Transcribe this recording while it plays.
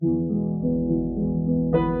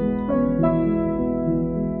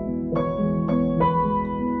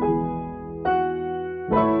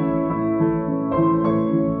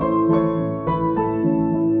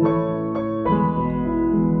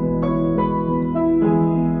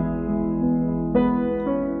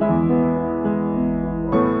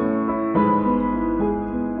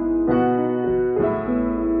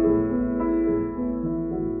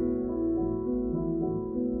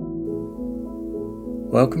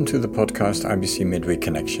Welcome to the podcast IBC Midweek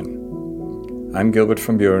Connection. I'm Gilbert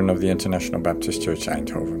van Buren of the International Baptist Church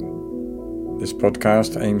Eindhoven. This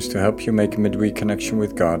podcast aims to help you make a midweek connection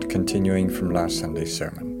with God, continuing from last Sunday's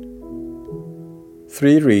sermon.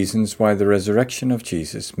 3 reasons why the resurrection of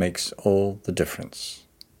Jesus makes all the difference.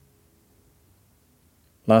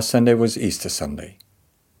 Last Sunday was Easter Sunday.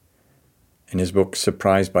 In his book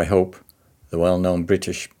Surprised by Hope, the well-known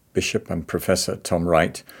British bishop and professor Tom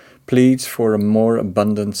Wright pleads for a more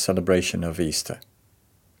abundant celebration of Easter.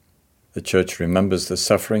 The Church remembers the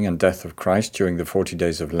suffering and death of Christ during the 40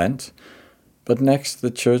 days of Lent, but next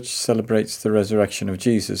the Church celebrates the resurrection of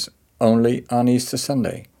Jesus only on Easter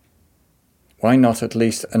Sunday. Why not at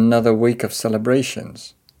least another week of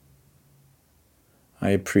celebrations?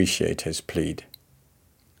 I appreciate his plead.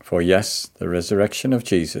 For yes, the resurrection of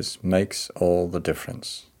Jesus makes all the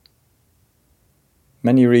difference.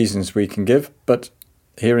 Many reasons we can give, but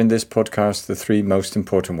here in this podcast, the 3 most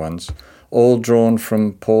important ones, all drawn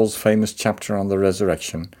from Paul's famous chapter on the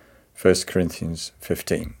resurrection, 1 Corinthians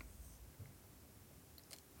 15.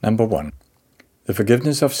 Number 1. The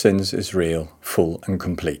forgiveness of sins is real, full and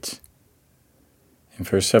complete. In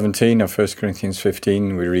verse 17 of 1 Corinthians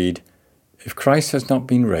 15 we read, "If Christ has not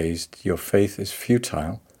been raised, your faith is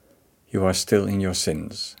futile, you are still in your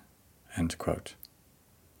sins." End quote.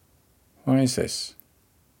 Why is this?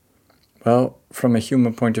 Well, from a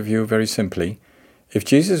human point of view, very simply, if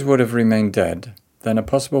Jesus would have remained dead, then a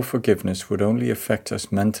possible forgiveness would only affect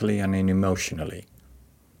us mentally and emotionally.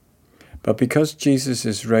 But because Jesus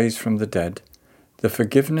is raised from the dead, the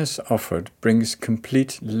forgiveness offered brings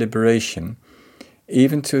complete liberation,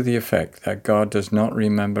 even to the effect that God does not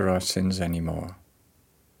remember our sins anymore.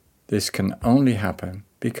 This can only happen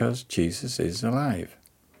because Jesus is alive.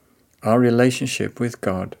 Our relationship with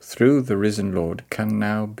God through the risen Lord can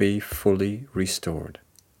now be fully restored.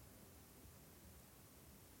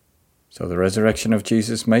 So the resurrection of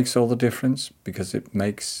Jesus makes all the difference because it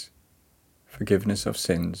makes forgiveness of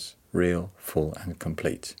sins real, full and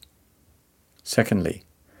complete. Secondly,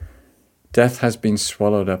 death has been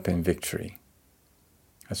swallowed up in victory.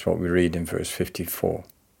 That's what we read in verse 54.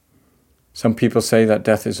 Some people say that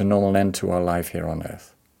death is a normal end to our life here on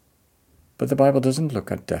earth. But the Bible doesn't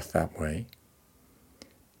look at death that way.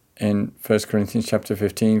 In 1 Corinthians chapter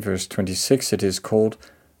 15, verse 26, it is called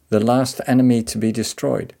the last enemy to be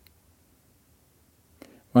destroyed.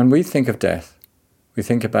 When we think of death, we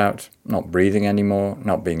think about not breathing anymore,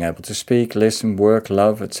 not being able to speak, listen, work,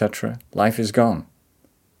 love, etc. Life is gone.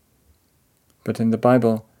 But in the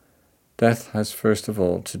Bible, death has first of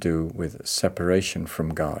all to do with separation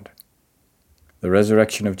from God. The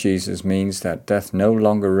resurrection of Jesus means that death no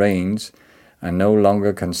longer reigns and no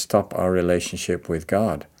longer can stop our relationship with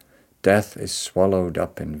God. Death is swallowed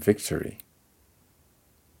up in victory.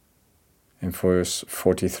 In verse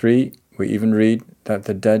 43, we even read that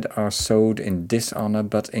the dead are sowed in dishonor,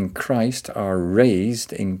 but in Christ are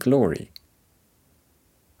raised in glory.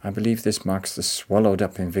 I believe this marks the swallowed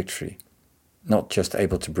up in victory. Not just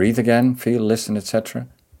able to breathe again, feel, listen, etc.,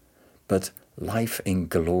 but life in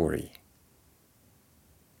glory.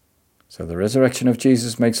 So the resurrection of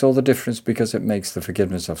Jesus makes all the difference because it makes the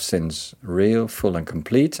forgiveness of sins real, full and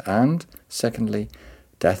complete. And secondly,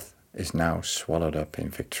 death is now swallowed up in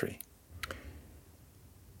victory.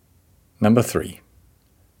 Number 3.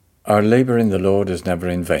 Our labor in the Lord is never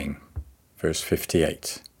in vain. Verse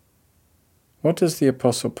 58. What does the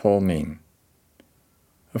Apostle Paul mean?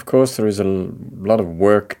 Of course, there is a lot of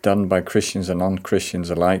work done by Christians and non-Christians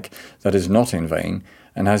alike that is not in vain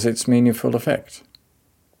and has its meaningful effect.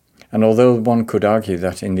 And although one could argue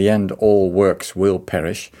that in the end all works will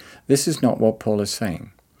perish, this is not what Paul is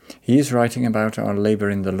saying. He is writing about our labor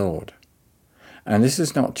in the Lord. And this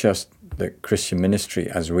is not just the Christian ministry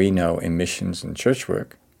as we know in missions and church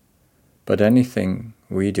work, but anything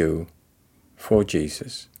we do for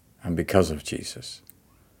Jesus and because of Jesus.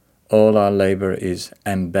 All our labor is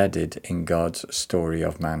embedded in God's story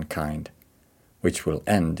of mankind, which will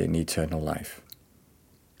end in eternal life.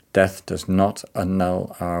 Death does not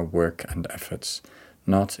annul our work and efforts,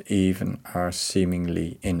 not even our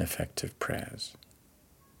seemingly ineffective prayers.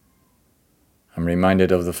 I'm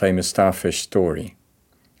reminded of the famous starfish story,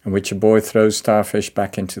 in which a boy throws starfish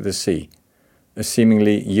back into the sea, a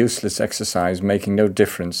seemingly useless exercise making no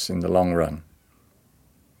difference in the long run.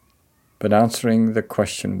 But answering the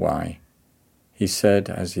question why, he said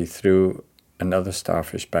as he threw another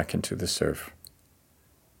starfish back into the surf,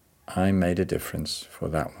 "I made a difference for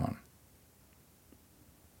that one."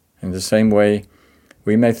 In the same way,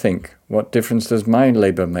 we may think, what difference does my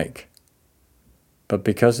labor make? But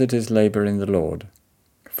because it is labor in the Lord,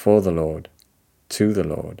 for the Lord, to the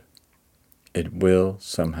Lord, It will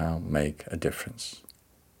somehow make a difference.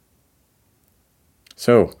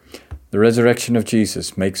 So, the resurrection of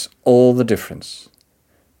Jesus makes all the difference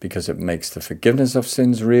because it makes the forgiveness of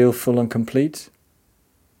sins real, full and complete,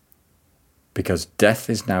 because death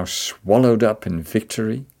is now swallowed up in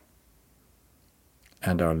victory,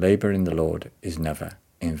 and our labor in the Lord is never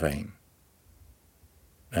in vain.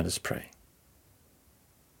 Let us pray.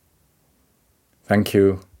 Thank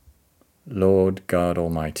you, Lord God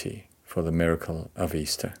Almighty, for the miracle of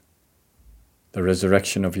Easter, the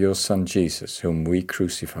resurrection of your Son Jesus, whom we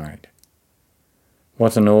crucified.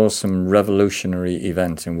 What an awesome revolutionary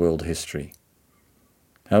event in world history.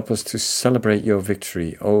 Help us to celebrate your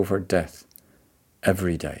victory over death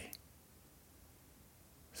every day.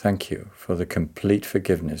 Thank you for the complete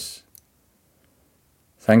forgiveness.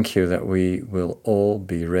 Thank you that we will all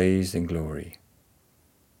be raised in glory.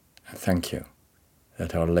 And thank you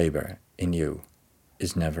that our labor in you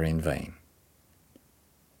is never in vain.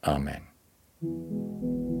 Amen.